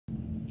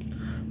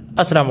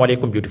Assalamu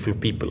alaikum beautiful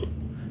people.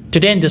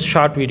 Today in this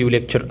short video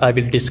lecture I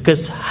will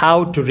discuss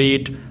how to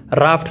read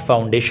raft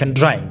foundation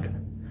drawing.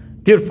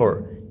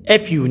 Therefore,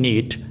 if you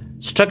need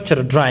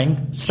structure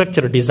drawing,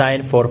 structure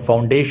design for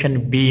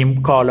foundation,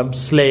 beam, column,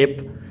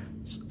 slab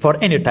for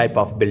any type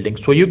of building,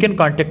 so you can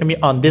contact me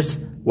on this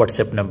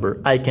WhatsApp number.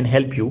 I can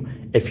help you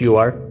if you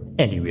are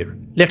anywhere.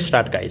 Let's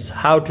start guys.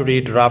 How to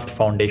read raft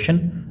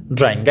foundation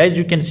drawing. Guys,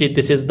 you can see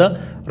this is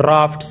the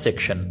raft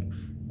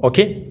section.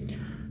 Okay.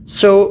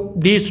 So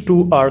these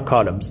two are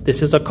columns.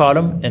 This is a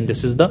column and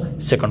this is the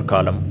second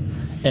column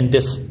in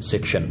this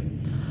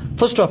section.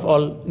 First of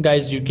all,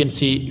 guys, you can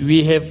see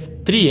we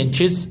have 3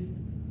 inches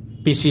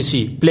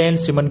PCC, plain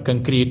cement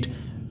concrete,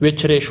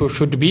 which ratio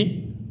should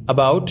be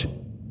about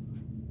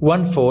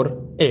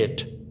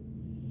 1:4:8.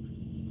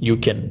 You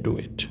can do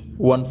it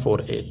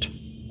 1:4:8.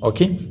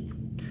 Okay.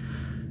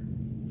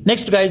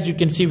 Next guys, you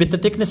can see with the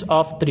thickness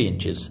of 3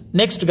 inches.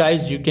 Next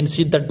guys, you can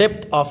see the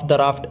depth of the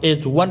raft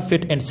is 1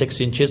 feet and 6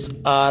 inches,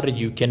 or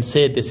you can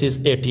say this is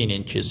 18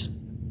 inches.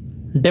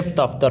 Depth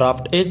of the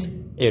raft is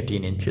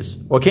 18 inches.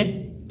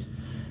 Okay.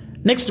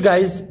 Next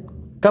guys,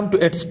 come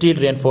to its steel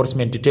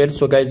reinforcement details.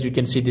 So guys, you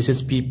can see this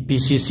is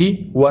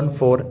PCC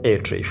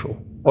 1:4:8 ratio.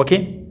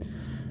 Okay.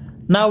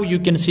 Now you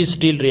can see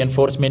steel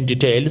reinforcement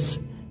details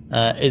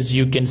as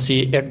you can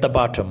see at the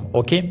bottom.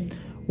 Okay.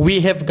 We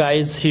have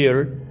guys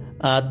here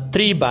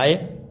 3 by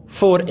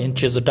 4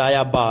 inches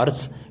dia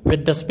bars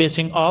with the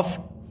spacing of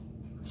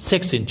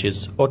 6 inches.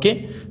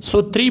 Okay,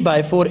 so 3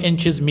 by 4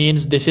 inches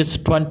means this is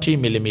 20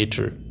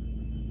 millimeter.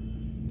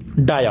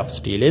 Die of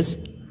steel is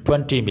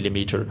 20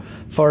 millimeter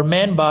for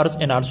main bars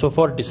and also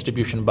for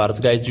distribution bars.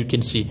 Guys, you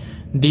can see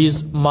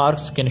these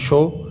marks can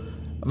show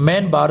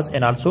main bars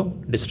and also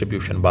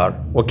distribution bar.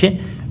 Okay,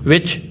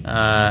 which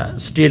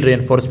steel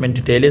reinforcement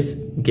detail is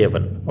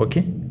given.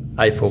 Okay,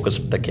 I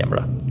focused the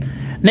camera.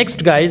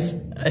 Next guys,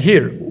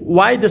 here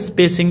why the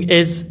spacing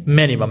is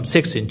minimum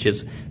 6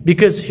 inches,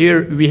 because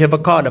here we have a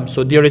column,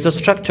 so there is a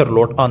structure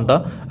load on the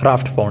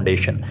raft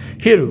foundation.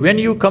 Here when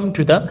you come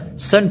to the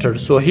center,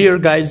 so here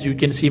guys you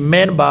can see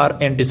main bar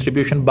and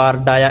distribution bar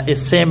dia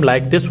is same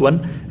like this one,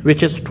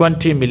 which is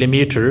 20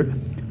 millimeter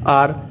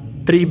or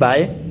 3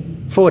 by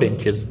 4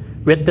 inches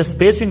with the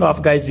spacing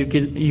of guys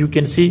you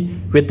can see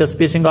with the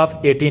spacing of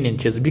 18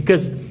 inches,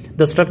 because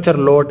the structure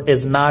load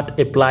is not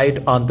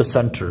applied on the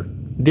center.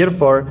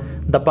 Therefore,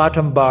 the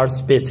bottom bar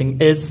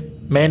spacing is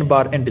main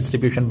bar and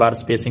distribution bar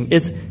spacing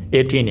is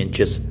 18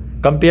 inches.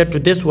 Compared to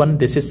this one,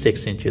 this is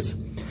 6 inches.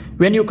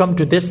 When you come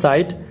to this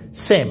side,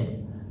 same.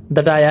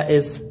 The dia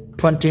is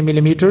 20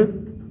 millimeter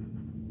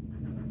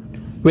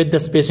with the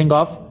spacing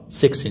of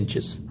 6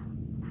 inches.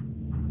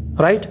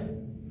 Right?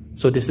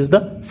 So this is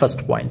the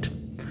first point.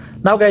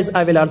 Now guys,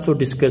 I will also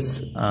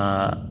discuss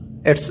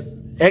its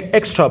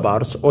extra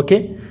bars.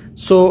 Okay.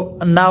 So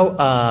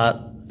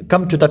now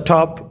come to the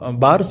top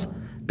bars.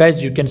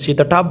 Guys, you can see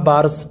the top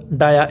bars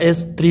dia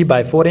is 3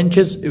 by 4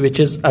 inches, which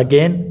is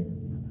again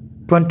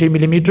 20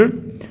 millimeter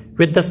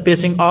with the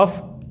spacing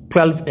of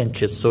 12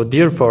 inches. So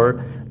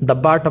therefore, the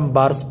bottom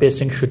bar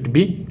spacing should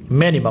be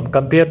minimum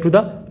compared to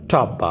the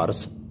top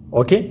bars.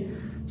 Okay.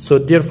 So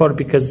therefore,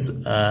 because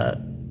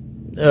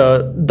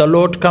the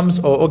load comes,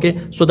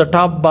 so the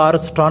top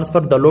bars transfer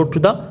the load to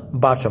the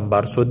bottom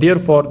bar. So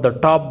therefore, the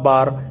top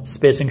bar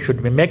spacing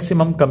should be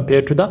maximum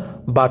compared to the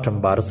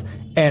bottom bars,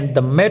 and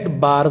the mid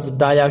bars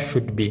dia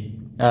should be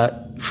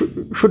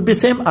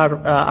same,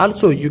 or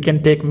also you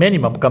can take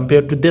minimum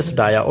compared to this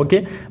dia.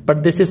 Okay,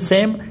 but this is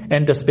same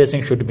and the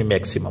spacing should be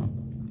maximum.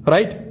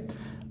 Right?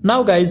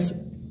 Now guys,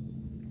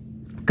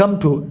 come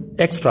to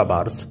extra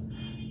bars.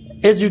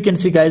 As you can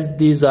see guys,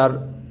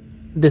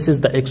 this is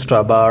the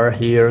extra bar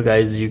here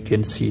guys, you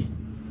can see.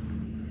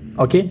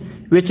 Okay,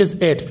 which is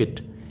 8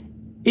 feet.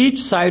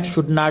 Each side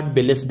should not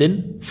be less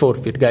than 4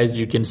 feet. Guys,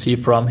 you can see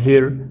from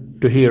here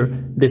to here,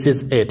 this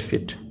is 8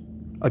 feet.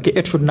 Okay,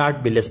 it should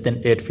not be less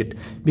than 8 feet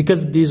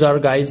because these are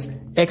guys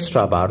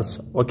extra bars.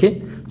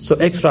 Okay, so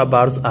extra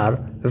bars are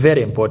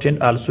very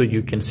important. Also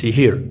you can see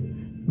here,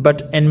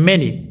 but in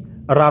many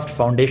raft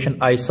foundation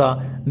I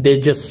saw they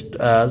just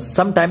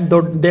sometimes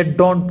they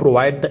don't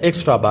provide the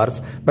extra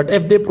bars, but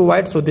if they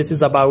provide, so this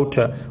is about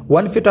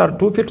 1 feet or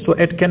 2 feet, so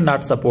it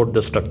cannot support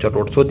the structure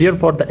load. So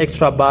therefore the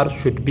extra bars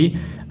should be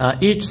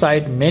each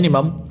side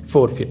minimum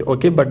 4 feet.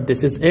 Okay, but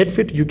this is 8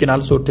 feet. You can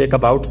also take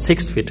about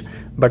 6 feet,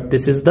 but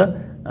this is the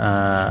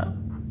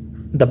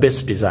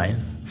best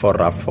design for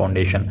raft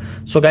foundation.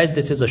 So guys,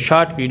 this is a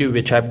short video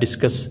which I've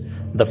discussed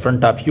the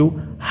front of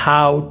you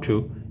how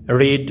to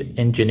read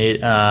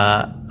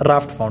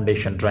raft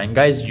foundation drawing.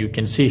 Guys, you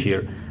can see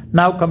here.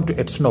 Now come to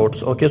its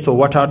notes. Okay, so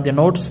what are the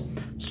notes?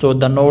 So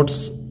the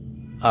notes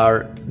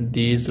are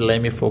these.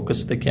 Let me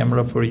focus the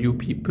camera for you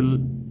people.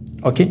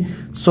 Okay,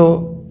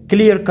 so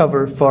clear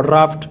cover for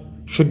raft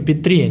should be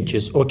 3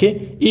 inches.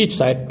 Okay, each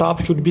side,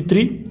 top should be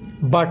 3,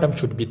 bottom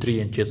should be 3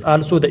 inches.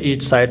 Also the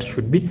each side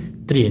should be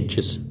 3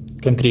 inches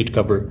concrete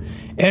cover,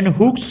 and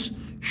hooks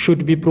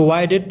should be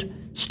provided,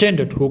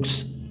 standard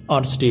hooks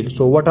on steel.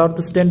 So what are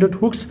the standard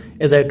hooks?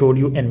 As I told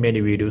you in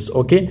many videos,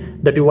 okay,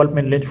 the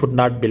development length should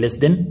not be less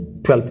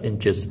than 12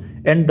 inches,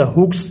 and the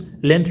hooks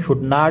length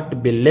should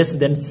not be less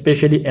than,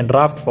 especially in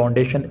raft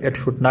foundation, it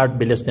should not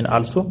be less than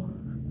also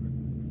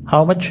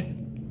how much?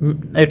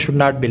 It should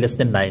not be less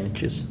than 9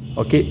 inches.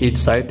 Okay, each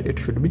side it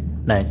should be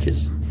 9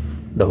 inches,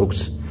 the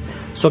hooks.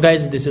 So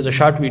guys, this is a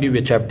short video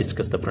which I have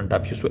discussed the front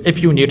of you. So if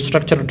you need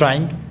structural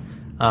drawing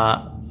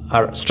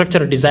or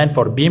structural design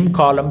for beam,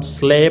 column,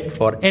 slab,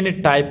 for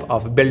any type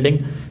of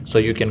building, so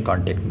you can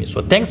contact me.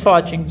 So thanks for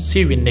watching.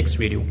 See you in next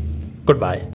video. Goodbye.